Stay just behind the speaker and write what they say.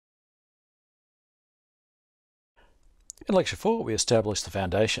In Lecture 4, we established the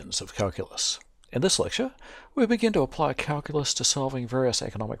foundations of calculus. In this lecture, we begin to apply calculus to solving various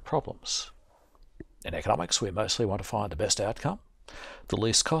economic problems. In economics, we mostly want to find the best outcome, the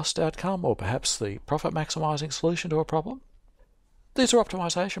least cost outcome, or perhaps the profit maximizing solution to a problem. These are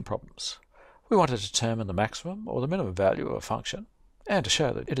optimization problems. We want to determine the maximum or the minimum value of a function, and to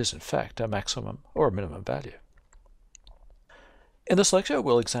show that it is in fact a maximum or a minimum value. In this lecture,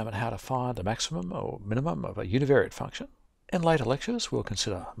 we'll examine how to find the maximum or minimum of a univariate function. In later lectures, we'll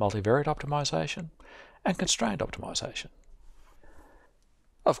consider multivariate optimization and constrained optimization.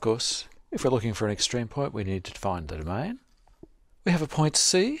 Of course, if we're looking for an extreme point, we need to define the domain. We have a point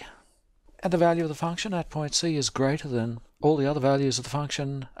C, and the value of the function at point C is greater than all the other values of the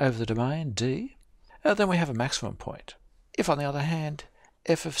function over the domain D. Then we have a maximum point. If, on the other hand,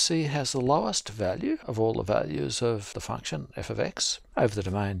 f of c has the lowest value of all the values of the function f of x over the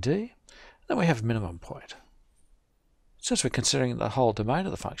domain D, then we have a minimum point. Since we're considering the whole domain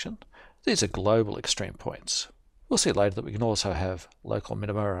of the function, these are global extreme points. We'll see later that we can also have local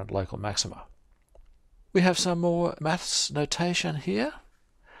minima and local maxima. We have some more maths notation here.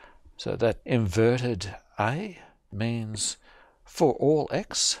 So that inverted A means for all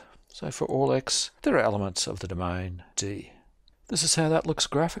x. So for all x, there are elements of the domain D. This is how that looks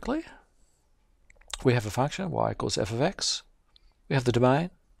graphically. We have a function, y equals f of x. We have the domain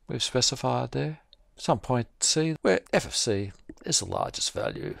we've specified there, some point C, where f of c is the largest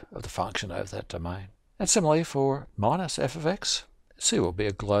value of the function over that domain. And similarly for minus f of x, c will be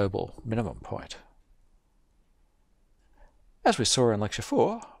a global minimum point. As we saw in Lecture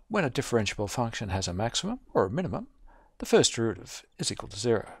 4, when a differentiable function has a maximum or a minimum, the first derivative is equal to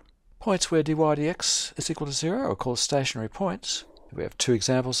 0. Points where dy dx is equal to 0 are called stationary points. We have two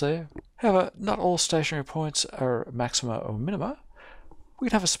examples there. However, not all stationary points are maxima or minima. We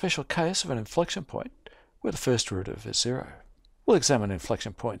can have a special case of an inflection point where the first derivative is 0. We'll examine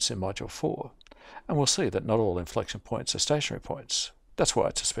inflection points in Module 4, and we'll see that not all inflection points are stationary points. That's why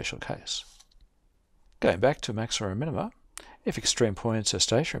it's a special case. Going back to maxima and minima, if extreme points are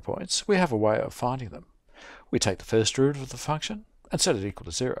stationary points, we have a way of finding them. We take the first derivative of the function and set it equal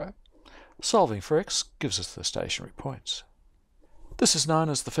to 0. Solving for x gives us the stationary points. This is known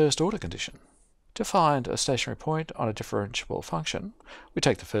as the first order condition. To find a stationary point on a differentiable function, we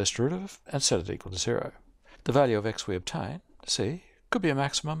take the first derivative and set it equal to 0. The value of x we obtain, c, could be a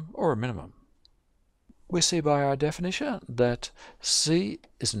maximum or a minimum. We see by our definition that c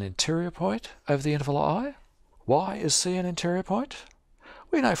is an interior point over the interval I. Why is c an interior point?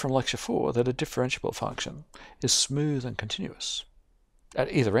 We know from Lecture 4 that a differentiable function is smooth and continuous.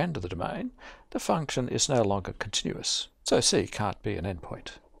 At either end of the domain, the function is no longer continuous, so c can't be an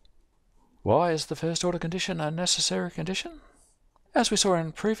endpoint. Why is the first order condition a necessary condition? As we saw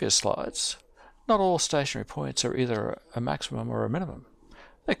in previous slides, not all stationary points are either a maximum or a minimum.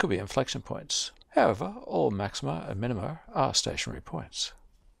 They could be inflection points. However, all maxima and minima are stationary points.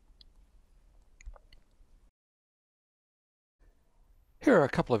 Here are a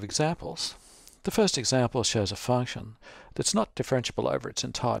couple of examples. The first example shows a function that's not differentiable over its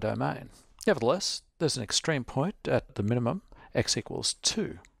entire domain. Nevertheless, there's an extreme point at the minimum, x equals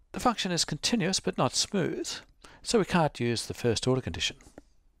 2. The function is continuous but not smooth, so we can't use the first order condition.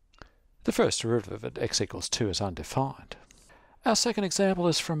 The first derivative at x equals 2 is undefined. Our second example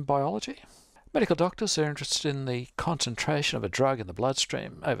is from biology. Medical doctors are interested in the concentration of a drug in the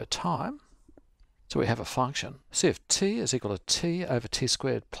bloodstream over time. So we have a function, c of t is equal to t over t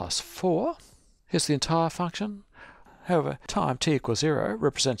squared plus 4. Here's the entire function. However, time t equals 0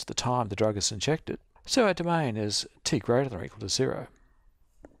 represents the time the drug is injected, so our domain is t greater than or equal to 0.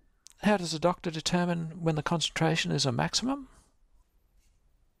 How does a doctor determine when the concentration is a maximum?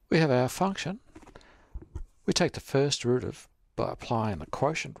 We have our function. We take the first derivative by applying the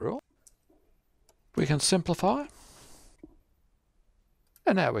quotient rule. We can simplify,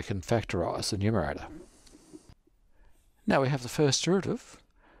 and now we can factorise the numerator. Now we have the first derivative.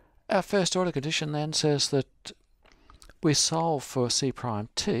 Our first order condition then says that we solve for c prime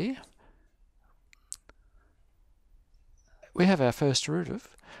t. We have our first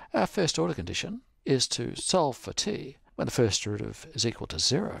derivative. Our first order condition is to solve for t when the first derivative is equal to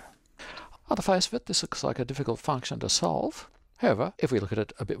 0. On the face of it, this looks like a difficult function to solve. However, if we look at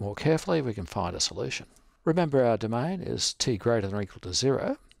it a bit more carefully, we can find a solution. Remember, our domain is t greater than or equal to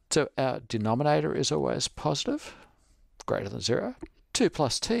 0, so our denominator is always positive, greater than 0. 2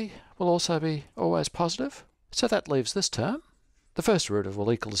 plus t will also be always positive, so that leaves this term. The first derivative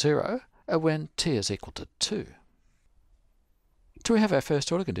will equal 0 when t is equal to 2. So we have our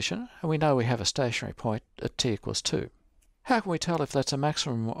first order condition, and we know we have a stationary point at t equals 2. How can we tell if that's a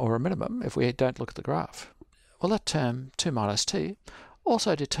maximum or a minimum if we don't look at the graph? well, that term 2 minus t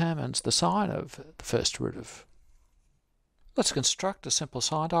also determines the sign of the first derivative. Let's construct a simple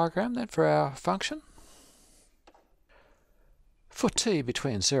sign diagram then for our function. For t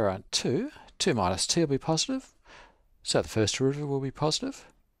between 0 and 2, 2 minus t will be positive, so the first derivative will be positive.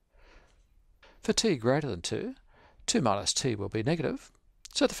 For t greater than 2, 2 minus t will be negative,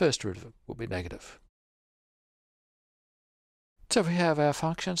 so the first derivative will be negative. So we have our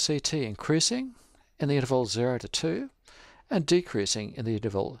function ct increasing in the interval 0 to 2 and decreasing in the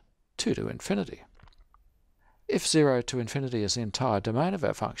interval 2 to infinity. If 0 to infinity is the entire domain of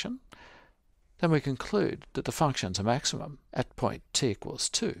our function, then we conclude that the function is a maximum at point t equals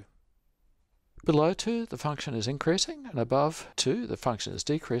 2. Below 2, the function is increasing, and above 2, the function is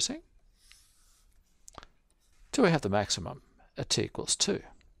decreasing, till we have the maximum at t equals 2.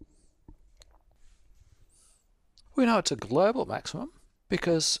 We know it's a global maximum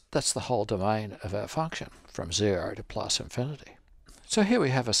because that's the whole domain of our function, from 0 to plus infinity. So here we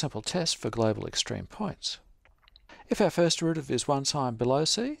have a simple test for global extreme points. If our first derivative is one sign below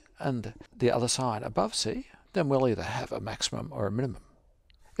c and the other sign above c, then we'll either have a maximum or a minimum.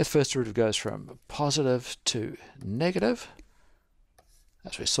 If the first derivative goes from positive to negative,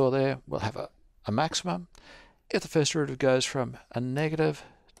 as we saw there, we'll have a maximum. If the first derivative goes from a negative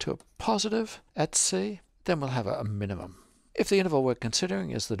to a positive at c, then we'll have a minimum. If the interval we're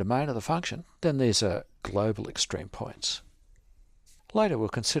considering is the domain of the function, then these are global extreme points. Later we'll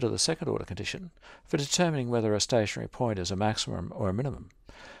consider the second order condition for determining whether a stationary point is a maximum or a minimum.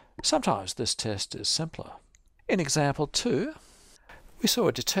 Sometimes this test is simpler. In example 2, we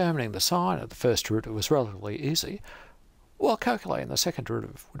saw determining the sign of the first derivative was relatively easy, while calculating the second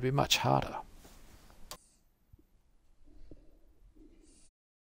derivative would be much harder.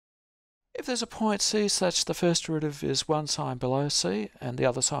 If there's a point c such the first derivative is one sign below c and the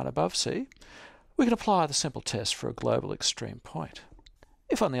other sign above c, we can apply the simple test for a global extreme point.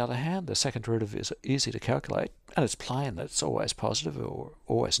 If, on the other hand, the second derivative is easy to calculate, and it's plain that it's always positive or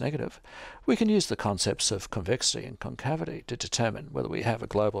always negative, we can use the concepts of convexity and concavity to determine whether we have a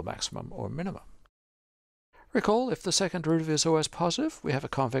global maximum or minimum. Recall, if the second derivative is always positive, we have a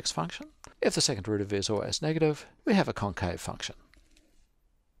convex function. If the second derivative is always negative, we have a concave function.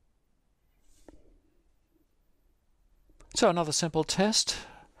 So another simple test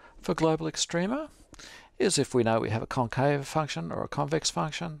for global extrema is if we know we have a concave function or a convex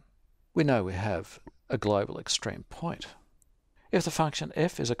function, we know we have a global extreme point. If the function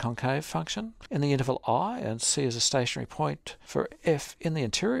f is a concave function in the interval I and c is a stationary point for f in the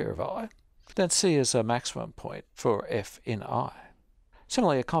interior of I, then c is a maximum point for f in I.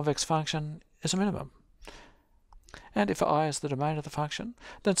 Similarly, a convex function is a minimum. And if I is the domain of the function,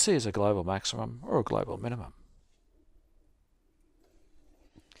 then c is a global maximum or a global minimum.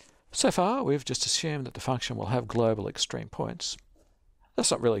 So far, we've just assumed that the function will have global extreme points.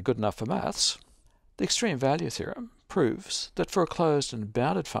 That's not really good enough for maths. The extreme value theorem proves that for a closed and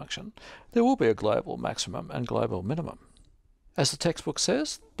bounded function, there will be a global maximum and global minimum. As the textbook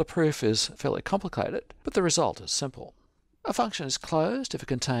says, the proof is fairly complicated, but the result is simple. A function is closed if it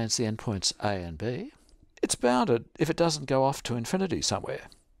contains the endpoints a and b. It's bounded if it doesn't go off to infinity somewhere.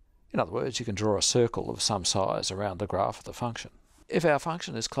 In other words, you can draw a circle of some size around the graph of the function. If our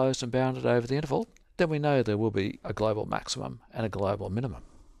function is closed and bounded over the interval, then we know there will be a global maximum and a global minimum.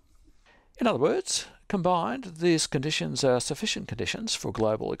 In other words, combined, these conditions are sufficient conditions for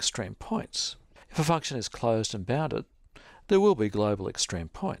global extreme points. If a function is closed and bounded, there will be global extreme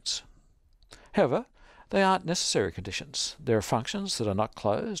points. However, they aren't necessary conditions. There are functions that are not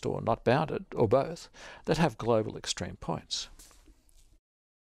closed or not bounded, or both, that have global extreme points.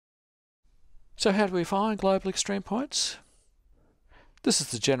 So how do we find global extreme points? This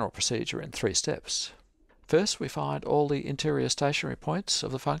is the general procedure in 3 steps. First, we find all the interior stationary points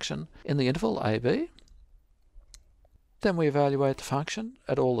of the function in the interval ab. Then we evaluate the function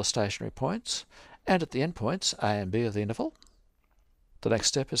at all the stationary points and at the endpoints a and b of the interval. The next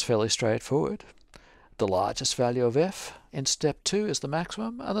step is fairly straightforward. The largest value of f in step 2 is the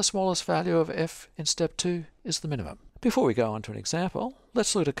maximum, and the smallest value of f in step 2 is the minimum. Before we go on to an example,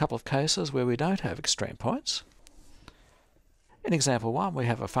 let's look at a couple of cases where we don't have extreme points. In example 1, we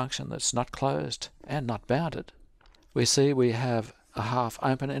have a function that's not closed and not bounded. We see we have a half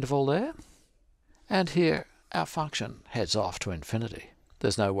open interval there, and here our function heads off to infinity.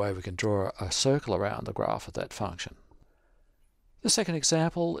 There's no way we can draw a circle around the graph of that function. The second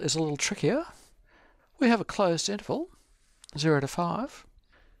example is a little trickier. We have a closed interval, 0 to 5,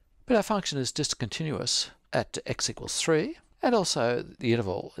 but our function is discontinuous at x equals 3, and also the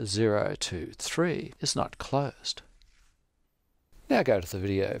interval 0 to 3 is not closed. Now go to the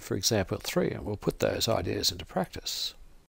video for example 3 and we'll put those ideas into practice.